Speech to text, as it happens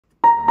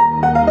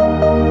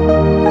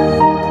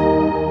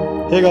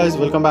Hey guys,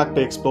 welcome back to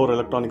Explore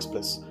Electronics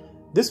Plus.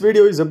 This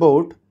video is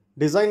about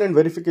design and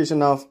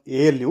verification of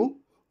ALU,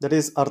 that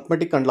is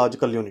Arithmetic and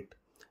Logical Unit.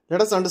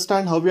 Let us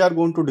understand how we are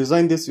going to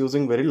design this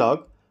using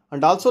verilog,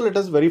 and also let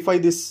us verify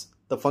the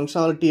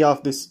functionality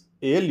of this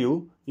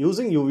ALU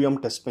using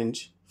UVM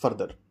Testbench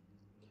further.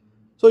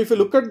 So if you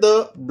look at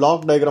the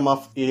block diagram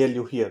of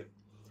ALU here,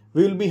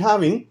 we will be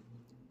having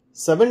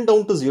 7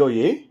 down to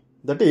 0A,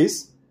 that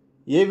is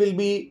A will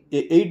be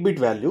a 8-bit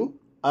value,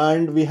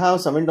 and we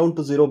have 7 down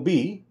to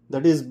 0B,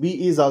 that is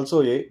B is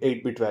also a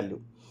 8-bit value.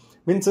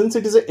 Means since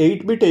it is a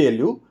 8-bit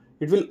ALU,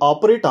 it will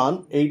operate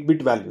on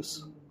 8-bit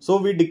values. So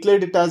we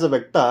declared it as a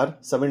vector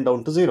 7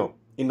 down to 0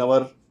 in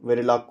our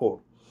verilog code.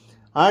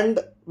 And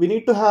we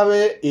need to have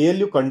a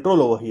ALU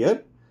control over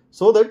here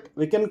so that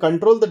we can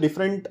control the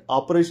different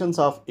operations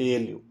of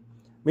ALU.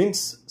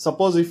 Means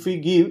suppose if we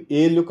give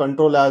ALU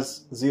control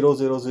as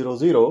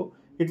 0000,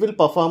 it will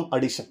perform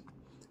addition.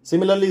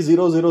 Similarly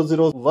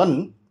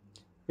 0001,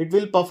 it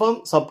will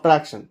perform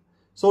subtraction.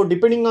 So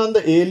depending on the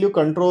ALU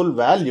control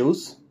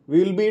values,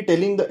 we will be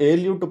telling the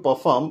ALU to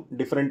perform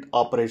different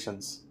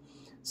operations.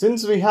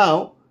 Since we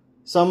have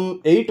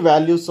some 8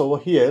 values over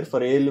here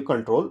for ALU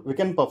control, we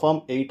can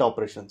perform 8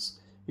 operations.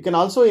 You can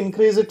also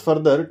increase it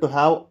further to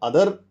have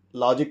other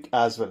logic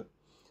as well.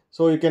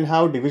 So you can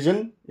have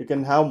division, you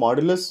can have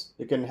modulus,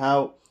 you can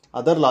have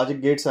other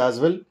logic gates as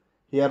well.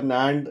 Here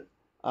NAND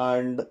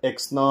and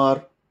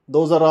XNOR,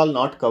 those are all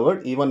not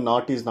covered, even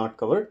NOT is not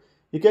covered.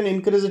 You can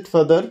increase it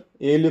further.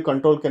 ALU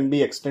control can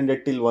be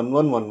extended till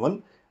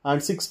 1111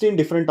 and 16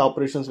 different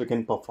operations we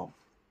can perform.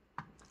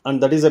 And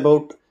that is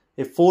about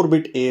a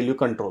 4-bit ALU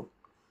control.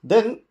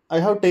 Then I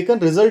have taken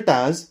result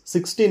as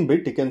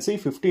 16-bit. You can see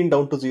 15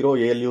 down to 0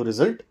 ALU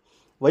result.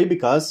 Why?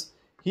 Because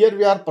here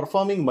we are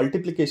performing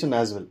multiplication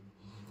as well.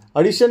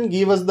 Addition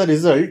give us the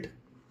result.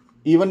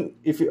 Even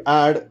if you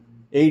add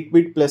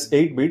 8-bit plus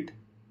 8-bit,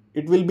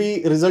 it will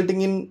be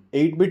resulting in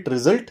 8-bit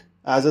result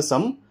as a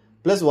sum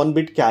plus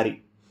 1-bit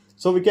carry.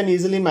 So we can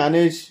easily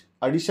manage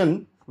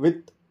addition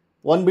with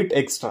 1 bit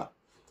extra.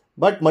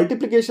 But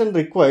multiplication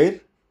require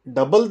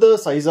double the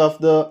size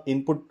of the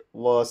input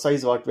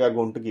size what we are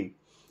going to give.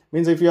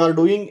 Means if you are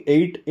doing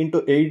 8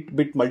 into 8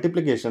 bit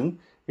multiplication,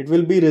 it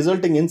will be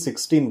resulting in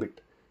 16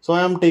 bit. So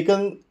I am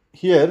taken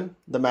here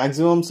the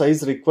maximum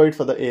size required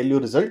for the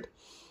ALU result.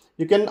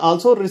 You can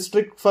also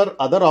restrict for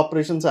other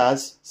operations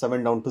as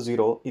 7 down to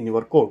 0 in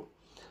your code.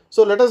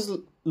 So let us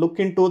look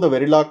into the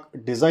verilog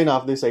design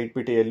of this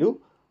 8-bit ALU.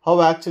 How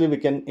actually we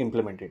can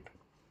implement it.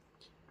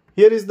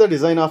 Here is the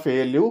design of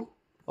ALU,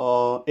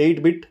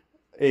 8-bit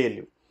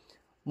ALU.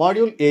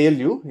 Module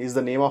ALU is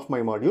the name of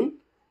my module.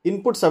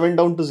 Input 7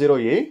 down to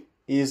 0A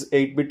is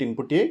 8-bit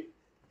input A.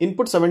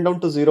 Input 7 down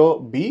to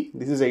 0B,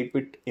 this is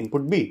 8-bit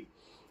input B.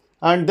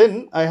 And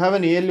then I have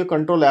an ALU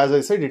control, as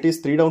I said, it is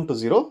 3 down to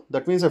 0.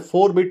 That means a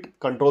 4-bit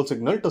control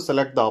signal to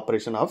select the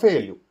operation of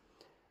ALU.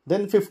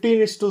 Then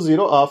 15 is to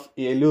 0 of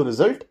ALU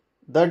result,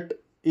 that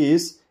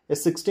is a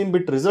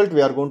 16-bit result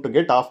we are going to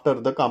get after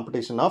the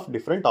computation of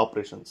different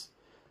operations.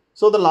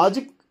 So the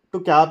logic to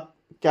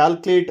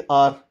calculate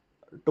or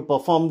to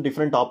perform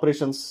different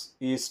operations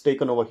is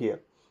taken over here.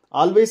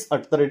 Always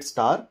at the rate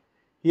star.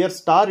 Here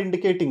star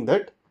indicating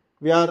that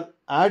we are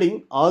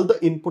adding all the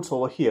inputs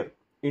over here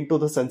into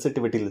the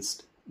sensitivity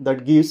list.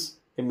 That gives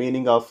a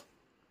meaning of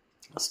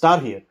star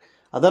here.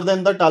 Other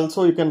than that,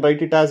 also you can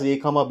write it as A,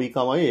 B,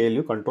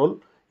 ALU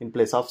control in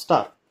place of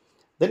star.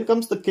 Then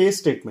comes the case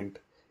statement.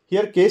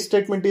 Here case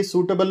statement is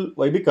suitable.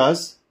 Why?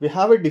 Because we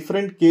have a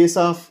different case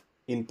of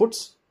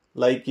inputs,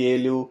 like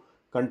ALU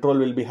control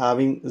will be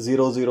having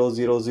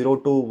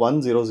 0000 to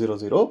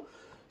 1000.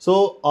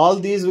 So all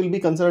these will be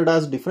considered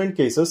as different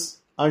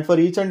cases, and for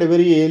each and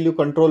every ALU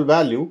control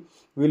value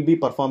we will be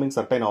performing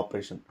certain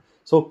operation.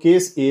 So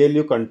case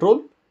ALU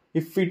control,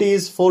 if it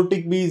is 4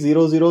 tick B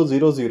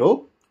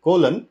 0000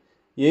 colon,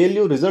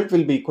 ALU result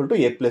will be equal to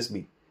A plus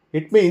B.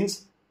 It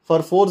means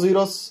for 4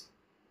 zeros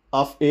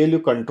of ALU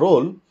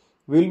control,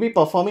 we will be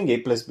performing A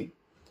plus B.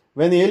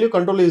 When ALU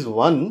control is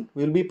 1,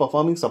 we will be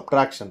performing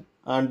subtraction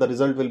and the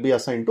result will be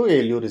assigned to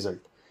ALU result.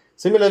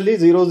 Similarly,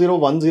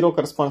 0010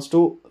 corresponds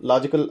to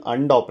logical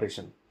AND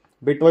operation,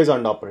 bitwise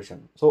AND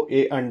operation. So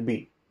A and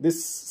B.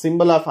 This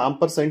symbol of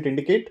ampersand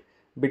indicate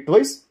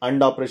bitwise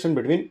AND operation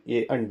between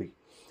A and B.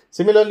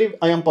 Similarly,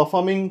 I am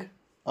performing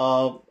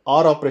OR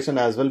operation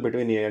as well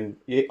between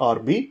A or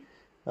B.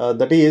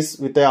 That is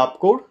with a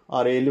opcode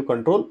or ALU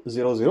control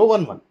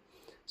 0011.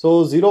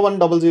 So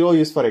 0100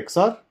 is for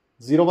XOR,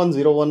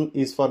 0101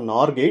 is for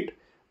NOR gate.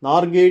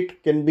 NOR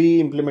gate can be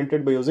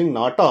implemented by using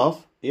NOT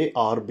of A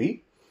or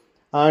B.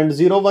 And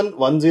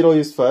 0110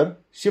 is for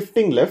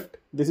shifting left.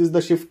 This is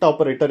the shift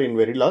operator in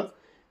verilog.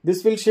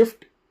 This will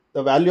shift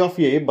the value of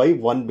A by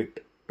 1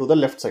 bit to the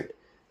left side.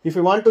 If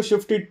you want to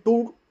shift it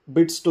 2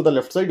 bits to the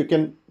left side, you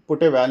can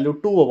put a value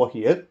 2 over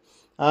here.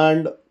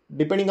 And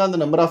depending on the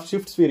number of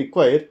shifts we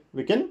require,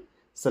 we can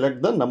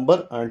select the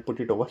number and put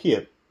it over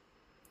here.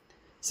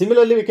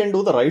 Similarly, we can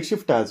do the right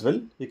shift as well.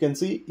 You can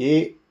see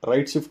A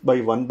right shift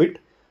by 1 bit.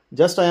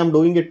 Just I am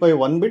doing it by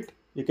 1 bit.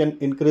 You can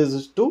increase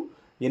it to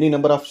any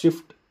number of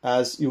shift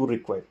as you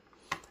require.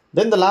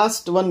 Then the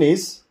last one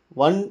is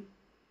 1000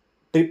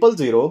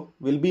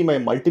 will be my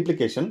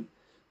multiplication.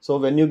 So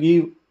when you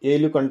give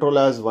ALU control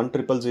as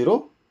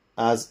 1000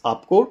 as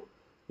opcode,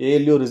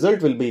 ALU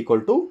result will be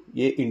equal to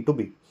A into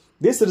B.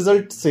 This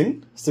results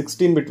in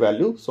 16-bit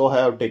value, so I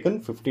have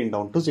taken 15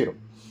 down to 0.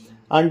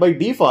 And by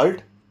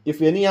default,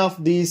 if any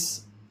of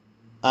these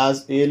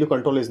as ALU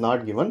control is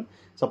not given,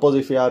 suppose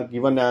if you are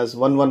given as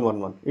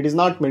 1111, it is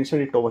not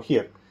mentioned it over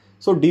here.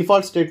 So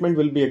default statement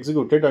will be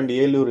executed and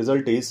ALU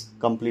result is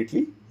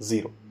completely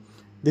 0.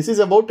 This is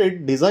about a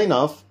design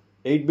of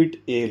 8-bit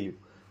ALU.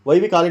 Why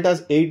we call it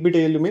as 8-bit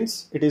ALU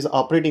means it is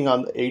operating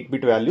on the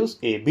 8-bit values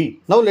AB.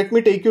 Now let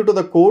me take you to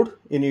the code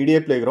in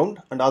EDA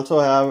Playground, and also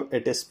I have a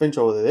test bench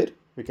over there.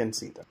 We can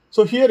see that.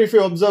 So here if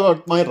you observe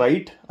at my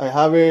right, I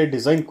have a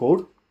design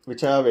code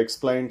which I have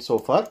explained so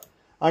far,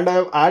 and I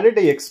have added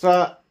a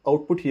extra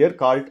output here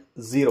called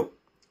 0,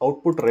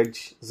 output reg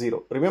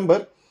 0.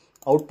 Remember,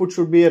 output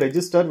should be a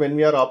register when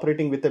we are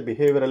operating with a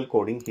behavioral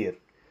coding here.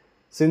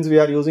 Since we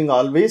are using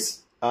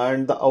always,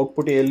 and the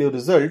output ALU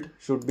result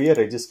should be a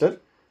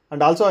register.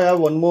 And also I have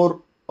one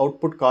more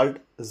output called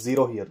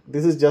 0 here.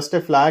 This is just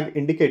a flag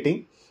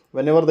indicating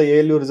whenever the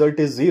ALU result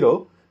is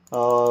 0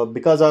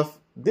 because of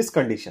this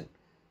condition.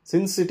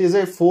 Since it is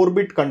a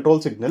 4-bit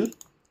control signal,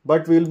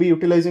 but we will be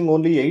utilizing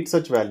only 8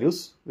 such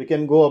values, we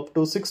can go up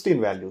to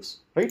 16 values,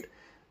 right?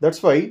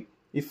 That's why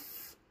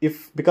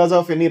if because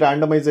of any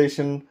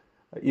randomization,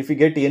 if we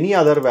get any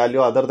other value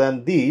other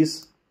than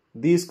these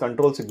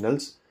control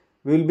signals,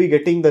 we will be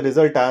getting the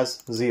result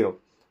as 0.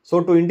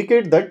 So to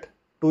indicate that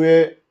to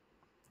a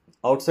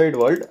outside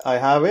world, I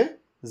have a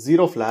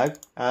 0 flag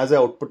as a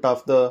output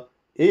of the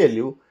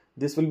ALU.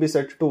 This will be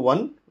set to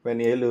 1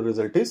 when ALU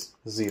result is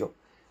 0.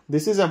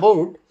 This is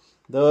about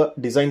the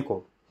design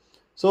code.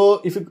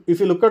 So if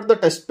you look at the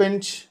test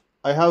bench,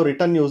 I have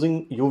written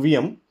using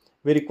UVM.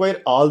 We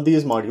require all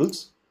these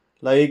modules,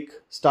 like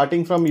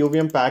starting from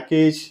UVM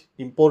package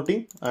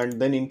importing and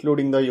then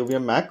including the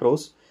UVM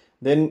macros.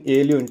 Then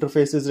ALU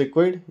interface is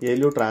required,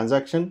 ALU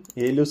transaction,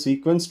 ALU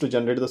sequence to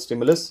generate the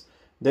stimulus.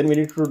 Then we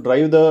need to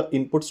drive the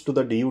inputs to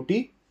the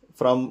DUT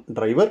from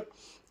driver,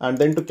 and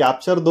then to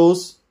capture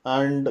those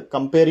and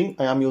comparing,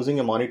 I am using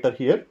a monitor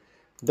here.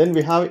 Then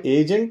we have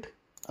agent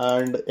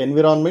and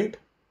environment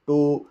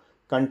to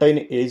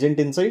contain agent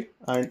inside,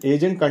 and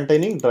agent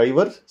containing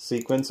driver,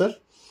 sequencer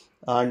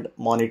and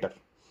monitor.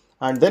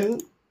 And then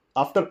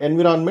after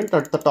environment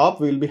at the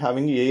top, we will be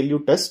having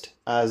ALU test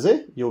as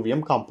a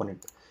UVM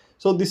component.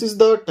 So this is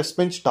the test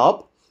bench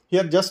top.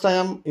 Here just I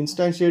am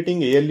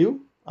instantiating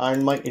ALU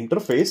and my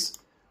interface.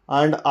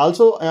 And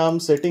also I am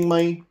setting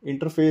my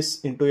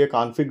interface into a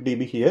config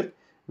DB here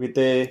with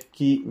a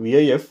key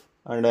VIF,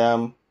 and I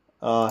am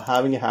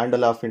having a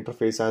handle of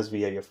interface as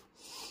VIF.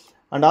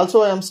 And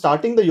also I am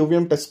starting the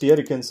UVM test here.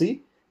 You can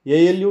see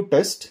ALU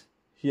test.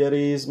 Here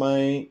is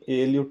my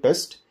ALU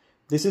test.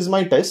 This is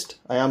my test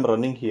I am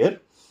running here,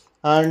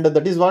 and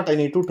that is what I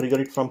need to trigger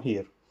it from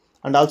here.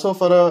 And also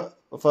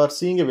for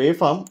seeing a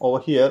waveform over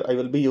here, I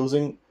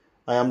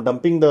am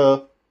dumping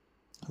the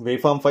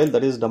waveform file,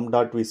 that is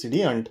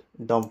dump.vcd and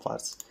dump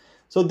vars.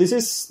 So this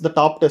is the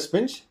top test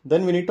bench.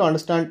 Then we need to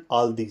understand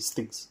all these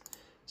things.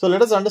 So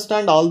let us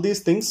understand all these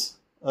things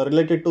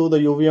related to the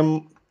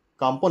UVM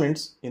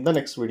components in the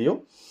next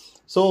video.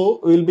 So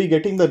we will be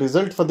getting the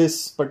result for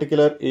this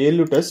particular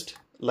ALU test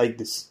like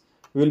this.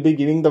 We will be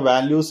giving the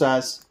values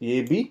as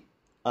AB,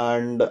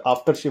 and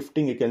after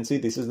shifting you can see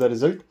this is the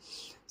result.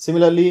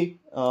 Similarly,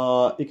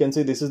 you can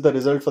see this is the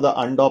result for the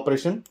AND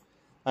operation.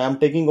 I am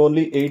taking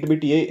only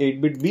 8-bit A,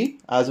 8-bit B,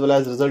 as well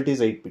as result is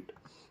 8-bit.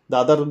 The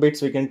other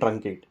bits we can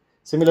truncate.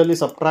 Similarly,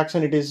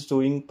 subtraction it is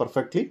doing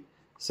perfectly.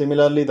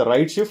 Similarly, the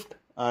right shift,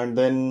 and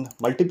then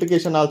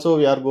multiplication also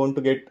we are going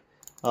to get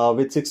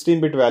with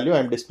 16-bit value. I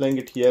am displaying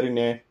it here in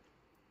a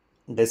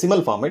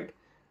decimal format,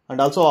 and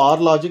also OR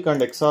logic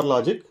and XOR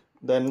logic.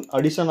 Then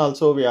addition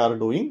also we are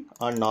doing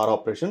on NOR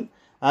operation.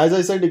 As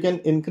I said, you can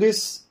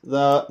increase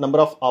the number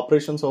of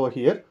operations over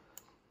here.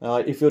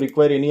 If you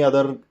require any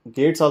other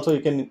gates also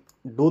you can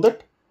do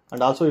that.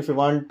 And also if you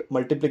want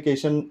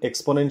multiplication,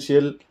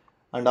 exponential,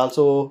 and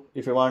also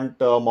if you want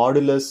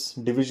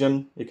modulus,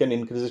 division, you can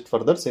increase it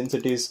further, since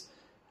it is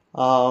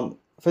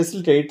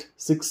facilitate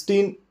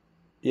 16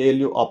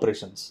 ALU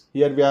operations.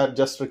 Here we are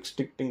just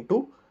restricting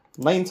to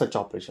 9 such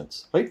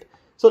operations, right?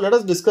 So let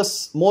us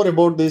discuss more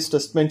about this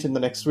test bench in the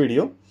next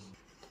video.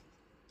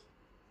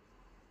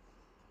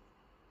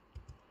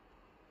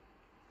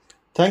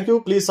 Thank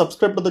you. Please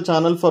subscribe to the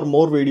channel for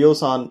more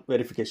videos on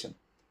verification.